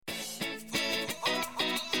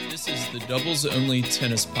This is the Doubles Only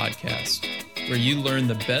Tennis Podcast, where you learn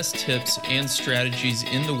the best tips and strategies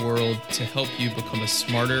in the world to help you become a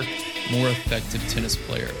smarter, more effective tennis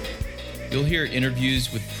player. You'll hear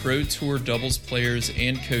interviews with Pro Tour doubles players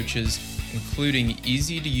and coaches, including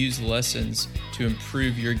easy-to-use lessons to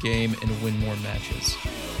improve your game and win more matches.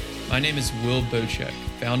 My name is Will Bocek,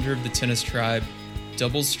 founder of the Tennis Tribe,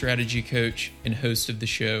 doubles strategy coach, and host of the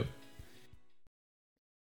show.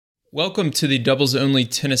 Welcome to the Doubles Only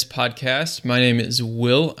Tennis Podcast. My name is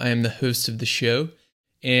Will. I am the host of the show.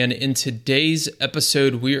 And in today's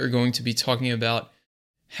episode, we are going to be talking about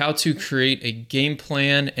how to create a game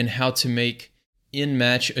plan and how to make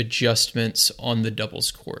in-match adjustments on the doubles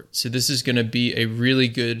court. So this is going to be a really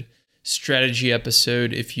good strategy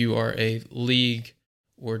episode if you are a league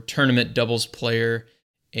or tournament doubles player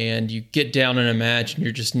and you get down in a match and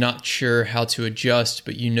you're just not sure how to adjust,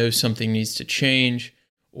 but you know something needs to change.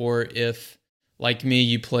 Or if, like me,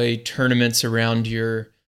 you play tournaments around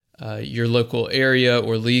your local area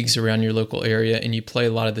or leagues around your local area, and you play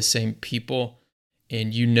a lot of the same people,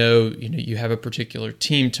 and you know you have a particular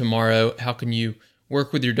team tomorrow. How can you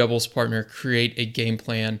work with your doubles partner, create a game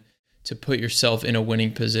plan to put yourself in a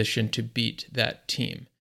winning position to beat that team?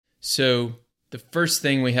 So the first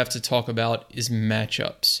thing we have to talk about is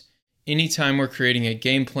matchups. Anytime we're creating a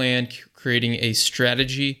game plan, creating a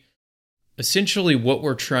strategy, essentially what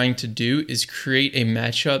we're trying to do is create a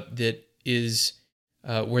matchup that is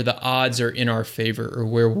where the odds are in our favor or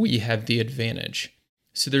where we have the advantage.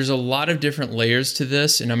 So there's a lot of different layers to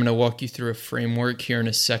this, and I'm going to walk you through a framework here in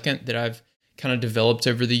a second that I've kind of developed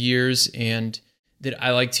over the years and that I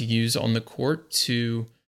like to use on the court to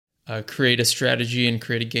create a strategy and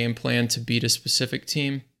create a game plan to beat a specific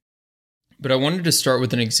team. But I wanted to start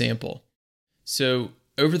with an example. So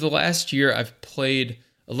over the last year, I've played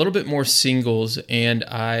a little bit more singles, and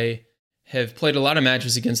I have played a lot of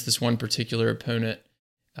matches against this one particular opponent.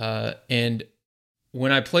 And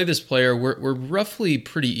when I play this player, we're roughly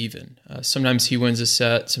pretty even. Sometimes he wins a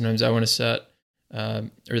set, sometimes I win a set,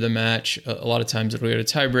 or the match. A lot of times it'll go to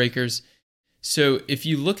tiebreakers. So if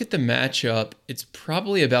you look at the matchup, it's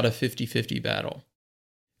probably about a 50-50 battle.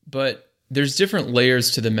 But there's different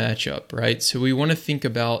layers to the matchup, right? So we want to think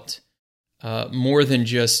about more than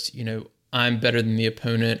just, I'm better than the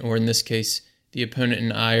opponent, or in this case, the opponent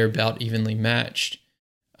and I are about evenly matched.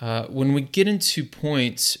 When we get into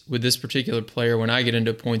points with this particular player, when I get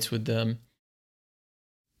into points with them,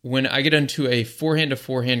 when I get into a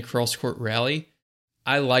forehand-to-forehand cross-court rally,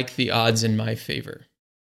 I like the odds in my favor.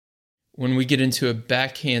 When we get into a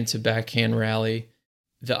backhand-to-backhand rally,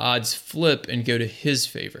 the odds flip and go to his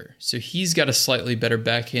favor. So he's got a slightly better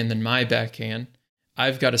backhand than my backhand.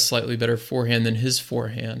 I've got a slightly better forehand than his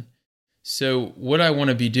forehand. So what I want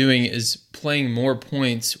to be doing is playing more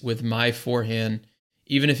points with my forehand,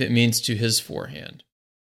 even if it means to his forehand.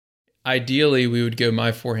 Ideally, we would go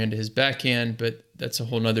my forehand to his backhand, but that's a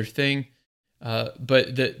whole nother thing.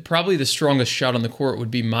 But probably the strongest shot on the court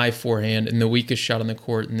would be my forehand, and the weakest shot on the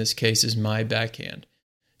court in this case is my backhand.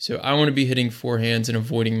 So I want to be hitting forehands and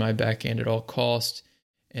avoiding my backhand at all costs.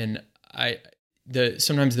 And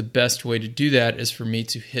sometimes the best way to do that is for me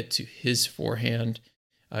to hit to his forehand,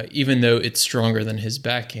 even though it's stronger than his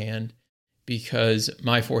backhand, because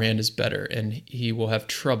my forehand is better and he will have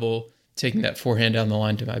trouble taking that forehand down the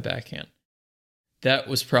line to my backhand. That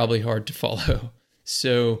was probably hard to follow.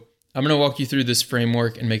 So I'm going to walk you through this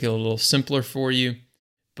framework and make it a little simpler for you.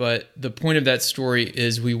 But the point of that story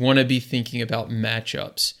is we want to be thinking about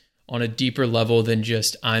matchups on a deeper level than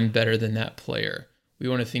just I'm better than that player. We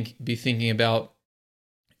want to be thinking about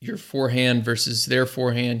your forehand versus their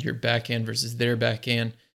forehand, your backhand versus their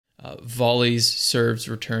backhand, volleys, serves,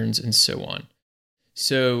 returns, and so on.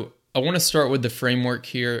 So I want to start with the framework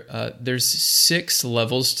here. There's 6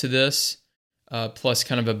 levels to this, plus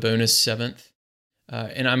kind of a bonus 7th.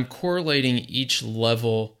 And I'm correlating each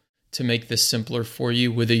level to make this simpler for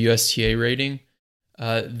you with a USTA rating.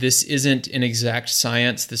 This isn't an exact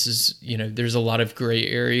science. This is, there's a lot of gray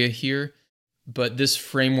area here. But this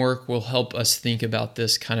framework will help us think about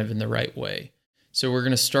this kind of in the right way. So we're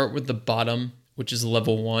going to start with the bottom, which is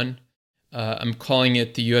level 1. I'm calling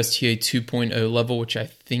it the USTA 2.0 level, which I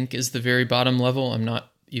think is the very bottom level. I'm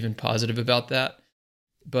not even positive about that.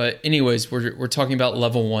 But anyways, we're talking about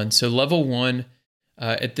level 1. So level 1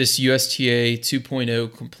 at this USTA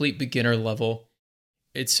 2.0 complete beginner level,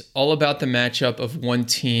 it's all about the matchup of one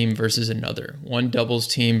team versus another, one doubles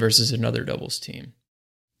team versus another doubles team.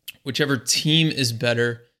 Whichever team is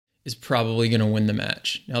better is probably going to win the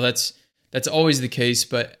match. Now that's always the case,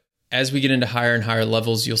 but as we get into higher and higher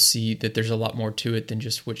levels, you'll see that there's a lot more to it than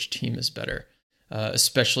just which team is better,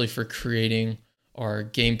 especially for creating our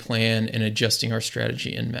game plan and adjusting our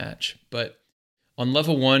strategy in match. But on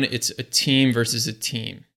level 1, it's a team versus a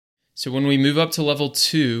team. So when we move up to level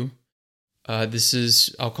 2, this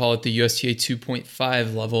is, I'll call it the USTA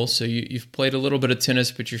 2.5 level. So you've played a little bit of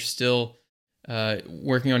tennis, but you're still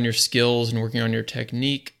working on your skills and working on your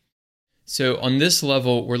technique. So on this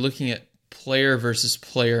level, we're looking at player versus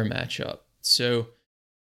player matchup. So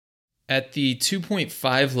at the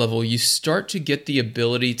 2.5 level, you start to get the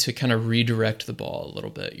ability to kind of redirect the ball a little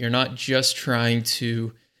bit. You're not just trying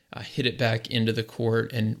to hit it back into the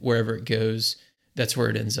court and wherever it goes, that's where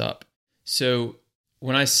it ends up. So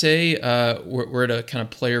when I say we're at a kind of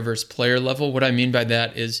player versus player level, what I mean by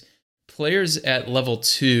that is players at level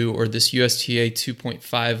 2 or this USTA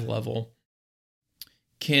 2.5 level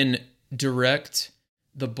can direct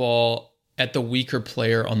the ball at the weaker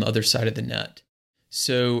player on the other side of the net.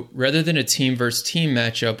 So rather than a team versus team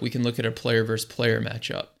matchup, we can look at a player versus player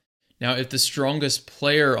matchup. Now, if the strongest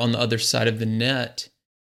player on the other side of the net,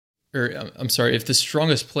 if the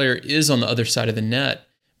strongest player is on the other side of the net,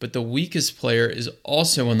 but the weakest player is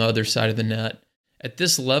also on the other side of the net, at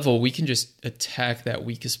this level, we can just attack that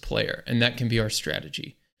weakest player, and that can be our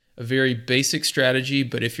strategy. A very basic strategy,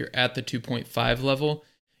 but if you're at the 2.5 level,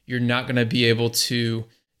 you're not going to be able to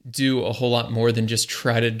do a whole lot more than just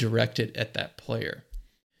try to direct it at that player.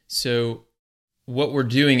 So what we're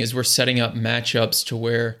doing is we're setting up matchups to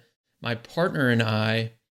where my partner and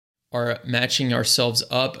I are matching ourselves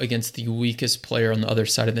up against the weakest player on the other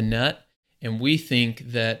side of the net, and we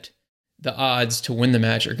think that the odds to win the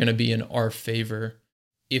match are going to be in our favor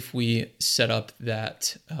if we set up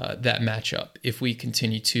that matchup, if we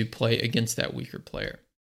continue to play against that weaker player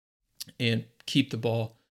and keep the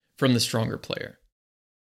ball from the stronger player.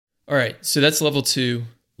 All right, so that's level 2.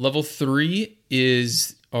 Level 3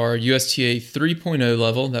 is our USTA 3.0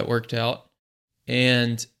 level that worked out.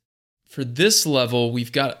 And for this level,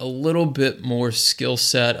 we've got a little bit more skill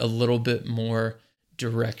set, a little bit more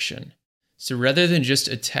direction. So rather than just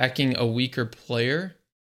attacking a weaker player,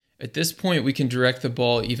 at this point we can direct the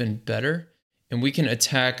ball even better, and we can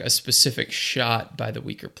attack a specific shot by the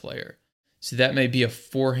weaker player. So that may be a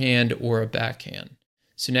forehand or a backhand.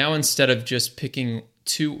 So now instead of just picking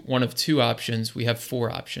one of two options, we have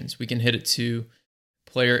 4 options. We can hit it to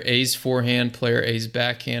player A's forehand, player A's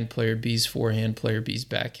backhand, player B's forehand, player B's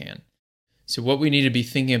backhand. So what we need to be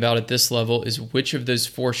thinking about at this level is which of those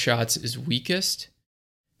 4 shots is weakest.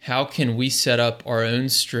 How can we set up our own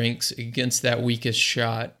strengths against that weakest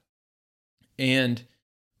shot? And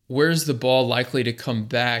where's the ball likely to come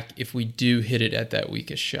back if we do hit it at that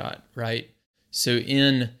weakest shot, right? So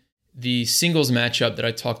in the singles matchup that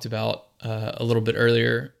I talked about a little bit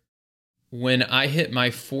earlier, when I hit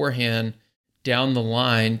my forehand down the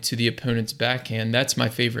line to the opponent's backhand, that's my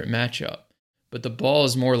favorite matchup. But the ball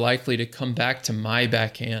is more likely to come back to my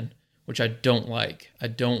backhand, which I don't like. I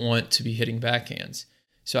don't want to be hitting backhands.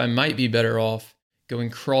 So I might be better off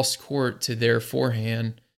going cross court to their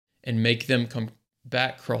forehand and make them come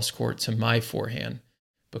back cross court to my forehand,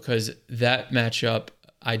 because that matchup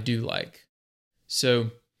I do like.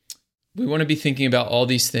 So we want to be thinking about all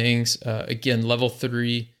these things. Again, level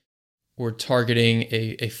 3, we're targeting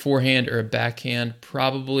a forehand or a backhand.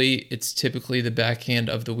 Probably it's typically the backhand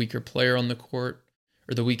of the weaker player on the court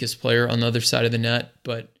or the weakest player on the other side of the net.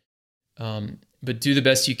 But do the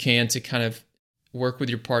best you can to kind of work with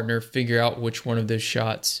your partner, figure out which one of those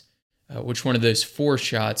shots, which one of those 4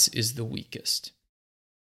 shots is the weakest.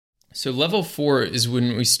 So level 4 is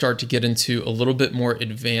when we start to get into a little bit more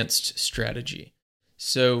advanced strategy.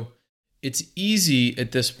 So it's easy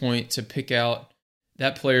at this point to pick out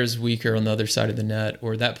that player's weaker on the other side of the net,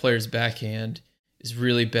 or that player's backhand is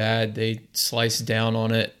really bad. They slice down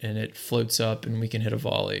on it and it floats up and we can hit a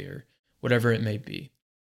volley or whatever it may be.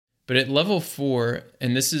 But at level 4,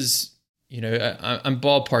 and this is, I'm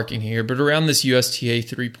ballparking here, but around this USTA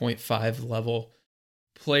 3.5 level,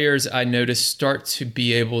 players I notice start to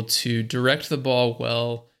be able to direct the ball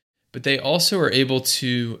well, but they also are able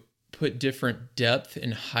to put different depth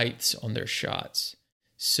and heights on their shots.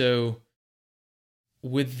 So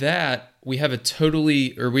with that, we have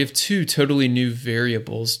 2 totally new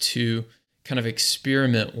variables to kind of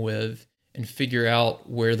experiment with and figure out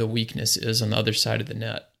where the weakness is on the other side of the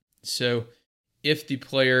net. So if the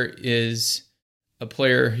player is a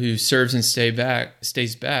player who serves and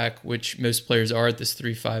stays back, which most players are at this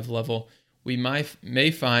 3.5 level, we may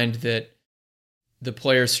find that the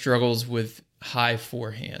player struggles with high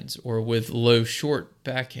forehands or with low short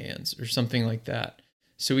backhands or something like that.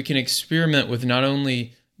 So we can experiment with not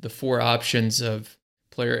only the 4 options of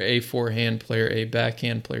player A forehand, player A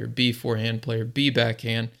backhand, player B forehand, player B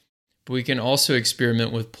backhand, but we can also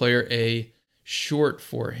experiment with player A short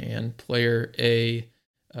forehand player a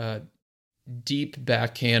deep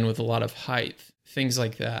backhand with a lot of height, things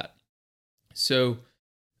like that. So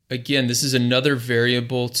again, this is another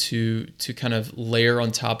variable to kind of layer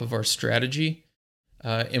on top of our strategy.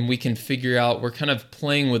 And we can figure out, we're kind of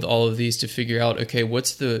playing with all of these to figure out, okay,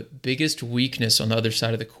 what's the biggest weakness on the other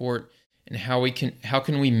side of the court, and how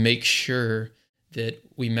can we make sure that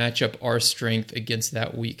we match up our strength against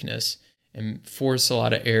that weakness and force a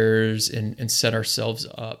lot of errors and set ourselves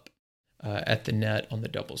up at the net on the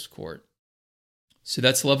doubles court. So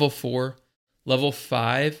that's level 4. Level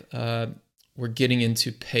 5, we're getting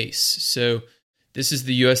into pace. So this is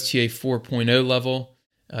the USTA 4.0 level.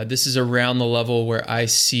 This is around the level where I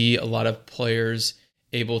see a lot of players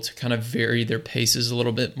able to kind of vary their paces a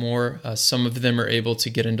little bit more. Some of them are able to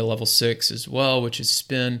get into level 6 as well, which is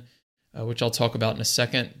spin, which I'll talk about in a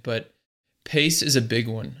second. But pace is a big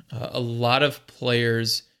one. A lot of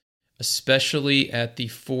players, especially at the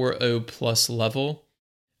 4.0 plus level,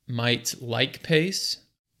 might like pace.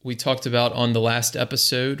 We talked about on the last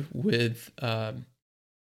episode with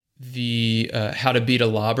the how to beat a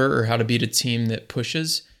lobber or how to beat a team that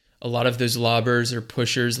pushes. A lot of those lobbers or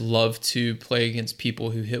pushers love to play against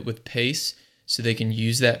people who hit with pace, so they can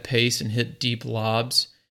use that pace and hit deep lobs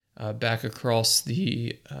back across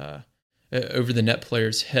the over the net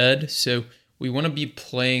player's head. So we want to be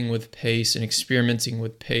playing with pace and experimenting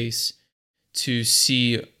with pace to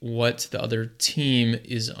see what the other team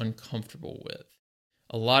is uncomfortable with.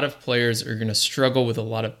 A lot of players are going to struggle with a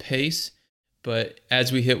lot of pace, but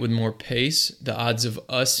as we hit with more pace, the odds of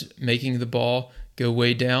us making the ball go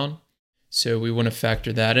way down. So we want to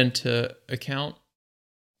factor that into account,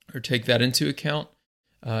 or take that into account.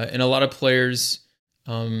 And a lot of players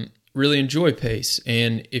really enjoy pace.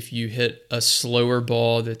 And if you hit a slower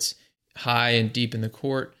ball that's high and deep in the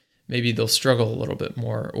court, maybe they'll struggle a little bit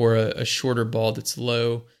more, or a shorter ball that's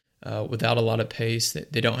low without a lot of pace,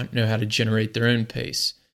 that they don't know how to generate their own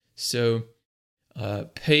pace. So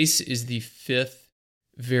pace is the 5th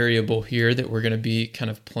variable here that we're going to be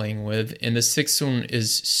kind of playing with. And the 6th one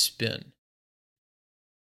is spin.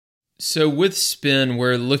 So with spin,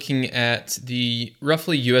 we're looking at the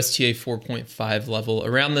roughly USTA 4.5 level.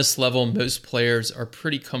 Around this level, most players are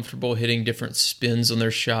pretty comfortable hitting different spins on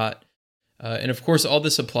their shot. And of course, all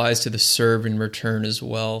this applies to the serve and return as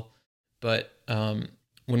well. But when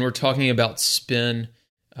we're talking about spin,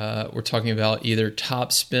 we're talking about either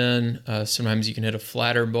top spin. Sometimes you can hit a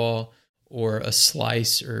flatter ball, or a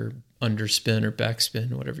slice, or underspin, or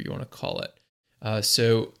backspin, whatever you want to call it.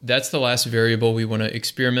 So that's the last variable we want to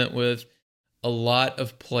experiment with. A lot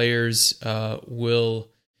of players will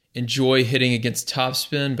enjoy hitting against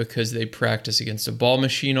topspin because they practice against a ball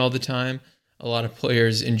machine all the time. A lot of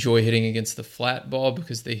players enjoy hitting against the flat ball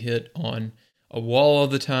because they hit on a wall all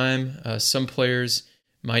the time. Some players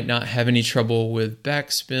might not have any trouble with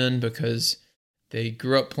backspin because they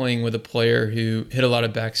grew up playing with a player who hit a lot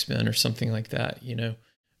of backspin or something like that, you know.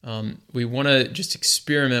 We want to just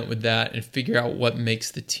experiment with that and figure out what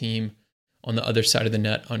makes the team on the other side of the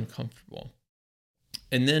net uncomfortable.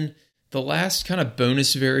 And then the last kind of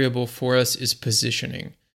bonus variable for us is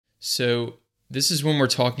positioning. So this is when we're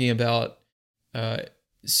talking about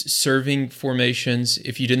serving formations.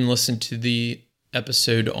 If you didn't listen to the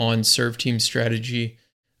episode on serve team strategy,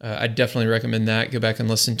 I'd definitely recommend that. Go back and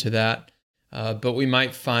listen to that. But we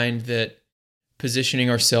might find that positioning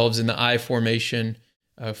ourselves in the I formation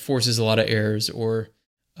forces a lot of errors, or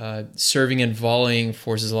serving and volleying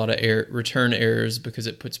forces a lot of return errors because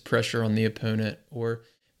it puts pressure on the opponent, or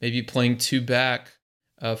maybe playing 2 back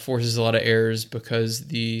forces a lot of errors because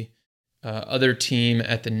the other team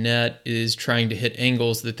at the net is trying to hit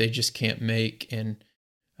angles that they just can't make, and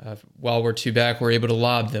while we're 2 back, we're able to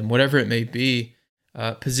lob them. Whatever it may be,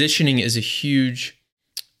 positioning is a huge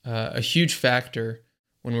factor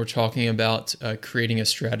when we're talking about creating a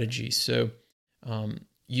strategy. So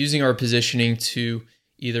using our positioning to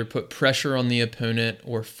either put pressure on the opponent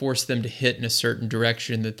or force them to hit in a certain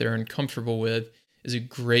direction that they're uncomfortable with is a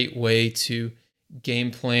great way to game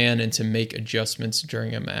plan and to make adjustments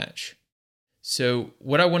during a match. So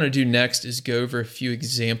what I want to do next is go over a few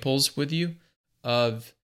examples with you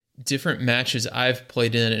of different matches I've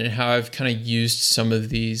played in and how I've kind of used some of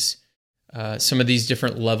these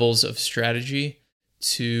different levels of strategy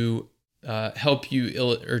to help you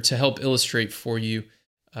to help illustrate for you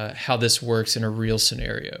how this works in a real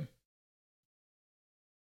scenario.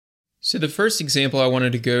 So the first example I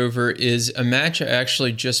wanted to go over is a match I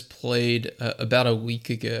actually just played about a week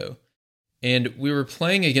ago. And we were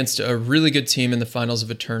playing against a really good team in the finals of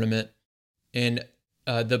a tournament. And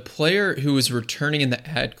the player who was returning in the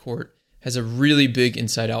ad court has a really big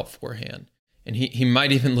inside-out forehand. and he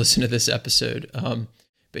might even listen to this episode.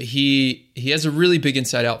 But he has a really big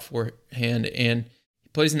inside out forehand, and he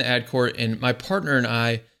plays in the ad court. And my partner and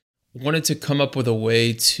I wanted to come up with a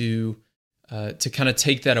way to kind of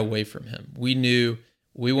take that away from him. We knew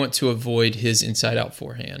we want to avoid his inside out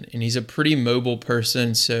forehand, and he's a pretty mobile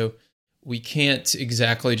person, so we can't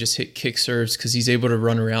exactly just hit kick serves because he's able to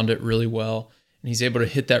run around it really well, and he's able to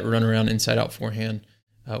hit that run around inside out forehand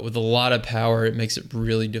with a lot of power. It makes it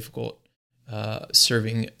really difficult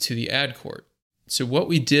serving to the ad court. So what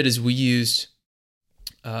we did is we used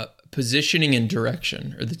positioning and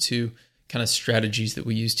direction are the two kind of strategies that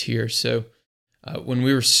we used here. So when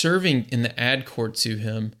we were serving in the ad court to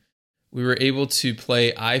him, we were able to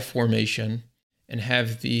play I formation and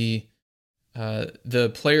have the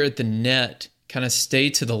player at the net kind of stay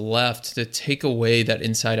to the left to take away that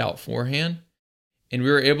inside out forehand. And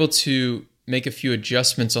we were able to make a few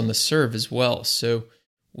adjustments on the serve as well. So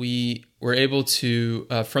we were able to,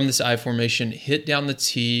 from this I formation, hit down the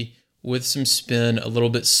tee with some spin, a little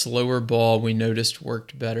bit slower ball we noticed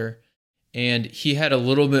worked better. And he had a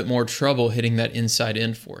little bit more trouble hitting that inside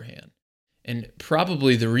in forehand. And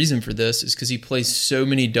probably the reason for this is because he plays so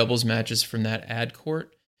many doubles matches from that ad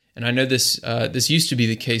court. And I know this used to be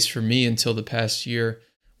the case for me until the past year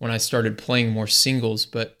when I started playing more singles.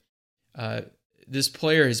 But this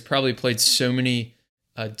player has probably played so many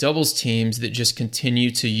doubles teams that just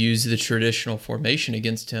continue to use the traditional formation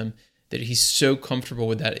against him that he's so comfortable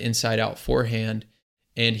with that inside out forehand,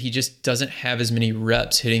 and he just doesn't have as many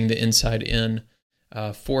reps hitting the inside in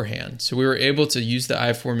forehand. So we were able to use the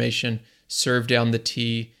I formation, serve down the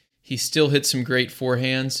tee. He still hit some great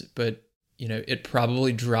forehands, but it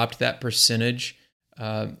probably dropped that percentage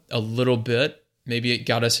a little bit. Maybe it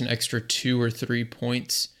got us an extra 2 or 3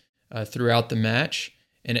 points throughout the match.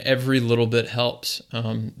 And every little bit helps.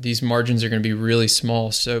 These margins are going to be really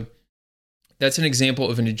small. So that's an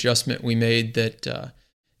example of an adjustment we made that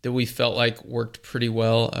we felt like worked pretty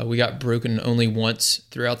well. We got broken only once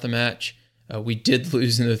throughout the match. We did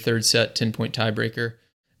lose in the third set, 10-point tiebreaker,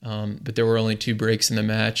 but there were only 2 breaks in the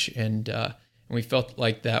match, and we felt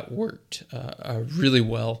like that worked really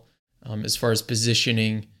well as far as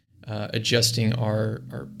positioning, adjusting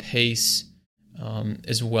our pace,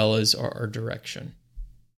 as well as our direction.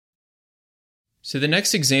 So the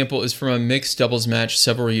next example is from a mixed doubles match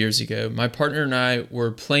several years ago. My partner and I were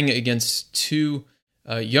playing against 2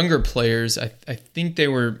 younger players. I think they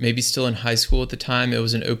were maybe still in high school at the time. It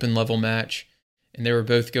was an open level match, and they were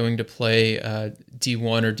both going to play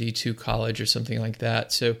D1 or D2 college or something like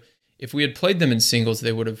that. So if we had played them in singles,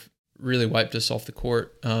 they would have really wiped us off the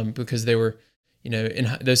court because they were,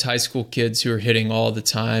 in those high school kids who are hitting all the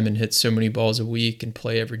time and hit so many balls a week and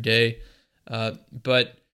play every day.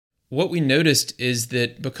 But what we noticed is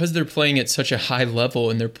that because they're playing at such a high level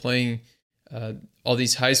and they're playing all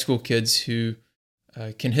these high school kids who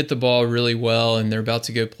can hit the ball really well and they're about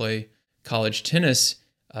to go play college tennis,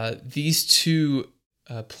 these 2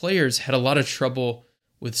 players had a lot of trouble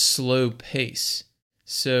with slow pace.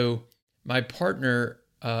 So my partner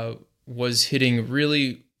was hitting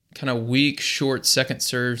really kind of weak, short second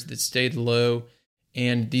serves that stayed low,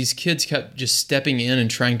 and these kids kept just stepping in and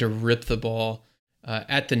trying to rip the ball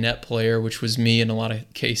at the net player, which was me in a lot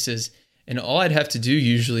of cases. And all I'd have to do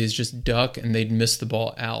usually is just duck and they'd miss the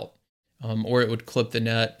ball out, or it would clip the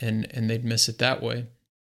net and they'd miss it that way.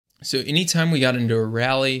 So anytime we got into a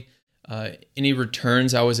rally, any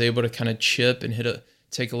returns I was able to kind of chip and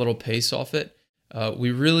take a little pace off it,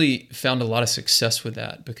 we really found a lot of success with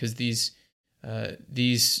that because these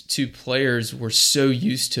 2 players were so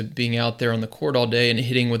used to being out there on the court all day and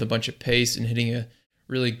hitting with a bunch of pace and hitting a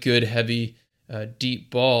really good, heavy, deep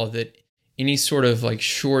ball that any sort of like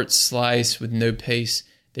short slice with no pace,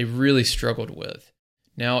 they really struggled with.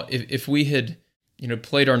 Now, if we had,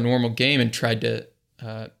 played our normal game and tried to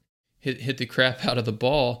hit the crap out of the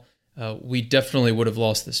ball, we definitely would have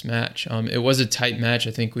lost this match. It was a tight match.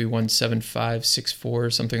 I think we won 7-5,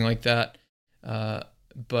 6-4, something like that.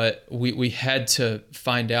 But we had to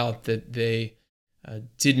find out that they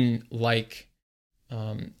didn't like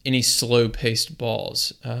any slow-paced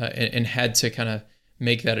balls and had to kind of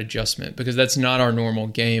make that adjustment because that's not our normal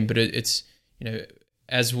game. But it's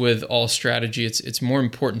as with all strategy, it's more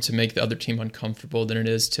important to make the other team uncomfortable than it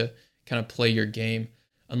is to kind of play your game,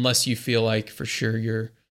 unless you feel like for sure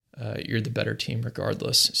you're the better team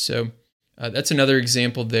regardless. So that's another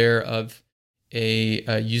example there of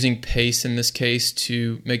using pace in this case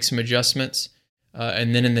to make some adjustments.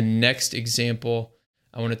 And then in the next example,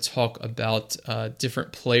 I want to talk about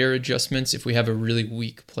different player adjustments if we have a really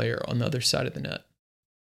weak player on the other side of the net.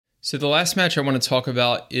 So the last match I want to talk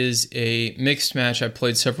about is a mixed match I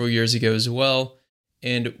played several years ago as well,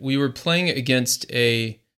 and we were playing against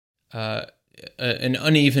an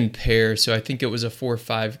uneven pair. So I think it was a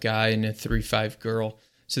 4-5 guy and a 3-5 girl.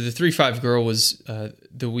 So the 3-5 girl was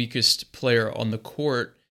the weakest player on the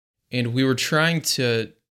court, and we were trying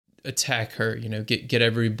to attack her, get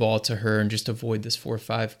every ball to her and just avoid this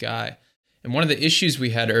 4-5 guy. And one of the issues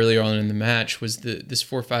we had earlier on in the match was this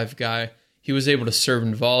 4-5 guy. He was able to serve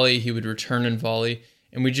and volley. He would return and volley,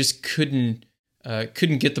 and we just couldn't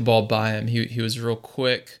get the ball by him. He was real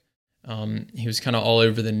quick. He was kind of all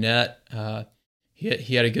over the net.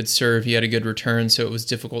 He had a good serve. He had a good return, so it was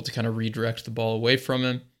difficult to kind of redirect the ball away from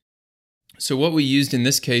him. So what we used in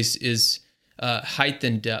this case is height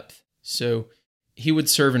and depth. So he would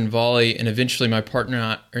serve and volley, and eventually my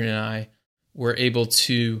partner and I were able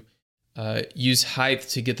to use height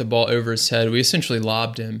to get the ball over his head. We essentially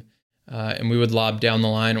lobbed him. And we would lob down the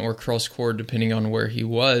line or cross court depending on where he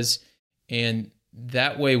was. And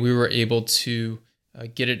that way we were able to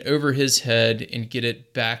get it over his head and get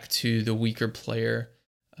it back to the weaker player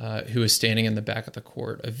who was standing in the back of the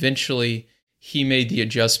court. Eventually, he made the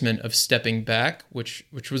adjustment of stepping back, which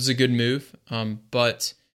was a good move.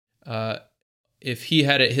 But if he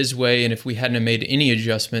had it his way and if we hadn't made any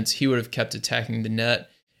adjustments, he would have kept attacking the net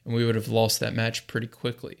and we would have lost that match pretty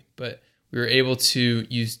quickly. But we were able to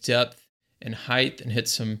use depth and height and hit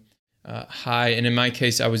some high. And in my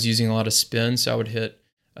case, I was using a lot of spin, so I would hit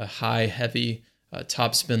a high, heavy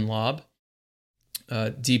top spin lob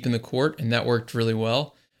deep in the court, and that worked really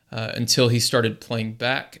well until he started playing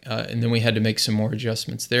back. And then we had to make some more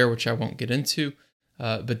adjustments there, which I won't get into.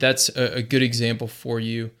 But that's a good example for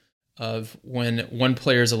you of when one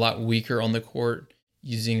player is a lot weaker on the court,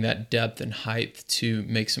 using that depth and height to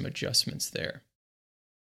make some adjustments there.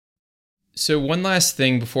 So one last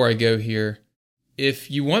thing before I go here, if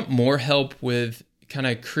you want more help with kind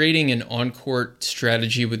of creating an on-court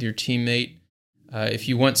strategy with your teammate, if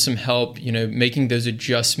you want some help, making those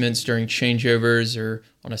adjustments during changeovers or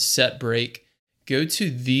on a set break, go to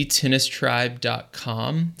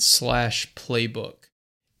thetennistribe.com/playbook.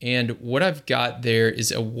 And what I've got there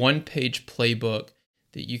is a one-page playbook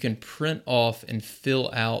that you can print off and fill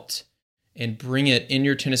out and bring it in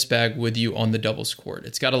your tennis bag with you on the doubles court.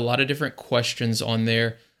 It's got a lot of different questions on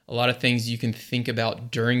there, a lot of things you can think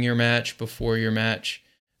about during your match, before your match,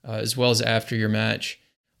 as well as after your match,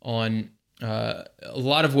 on a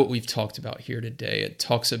lot of what we've talked about here today. It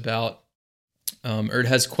talks about, or it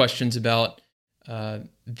has questions about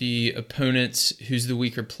the opponents, who's the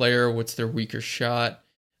weaker player, what's their weaker shot,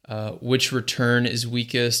 which return is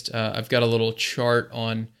weakest. I've got a little chart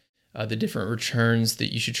on the different returns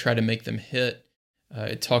that you should try to make them hit.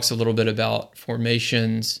 It talks a little bit about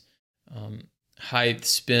formations, height,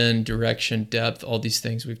 spin, direction, depth, all these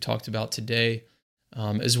things we've talked about today,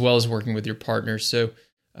 as well as working with your partner. So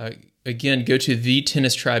again, go to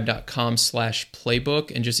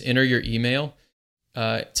thetennistribe.com/playbook and just enter your email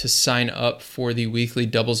to sign up for the weekly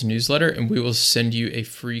doubles newsletter, and we will send you a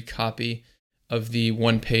free copy of the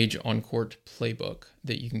one-page on-court playbook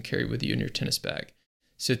that you can carry with you in your tennis bag.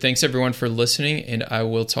 So thanks everyone for listening, and I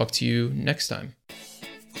will talk to you next time.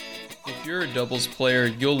 If you're a doubles player,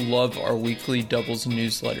 you'll love our weekly doubles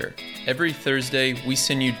newsletter. Every Thursday, we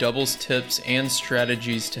send you doubles tips and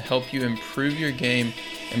strategies to help you improve your game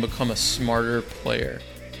and become a smarter player.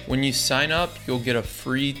 When you sign up, you'll get a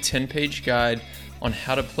free 10-page guide on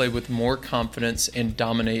how to play with more confidence and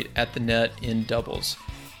dominate at the net in doubles.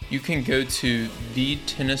 You can go to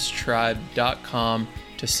thetennistribe.com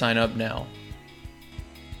to sign up now.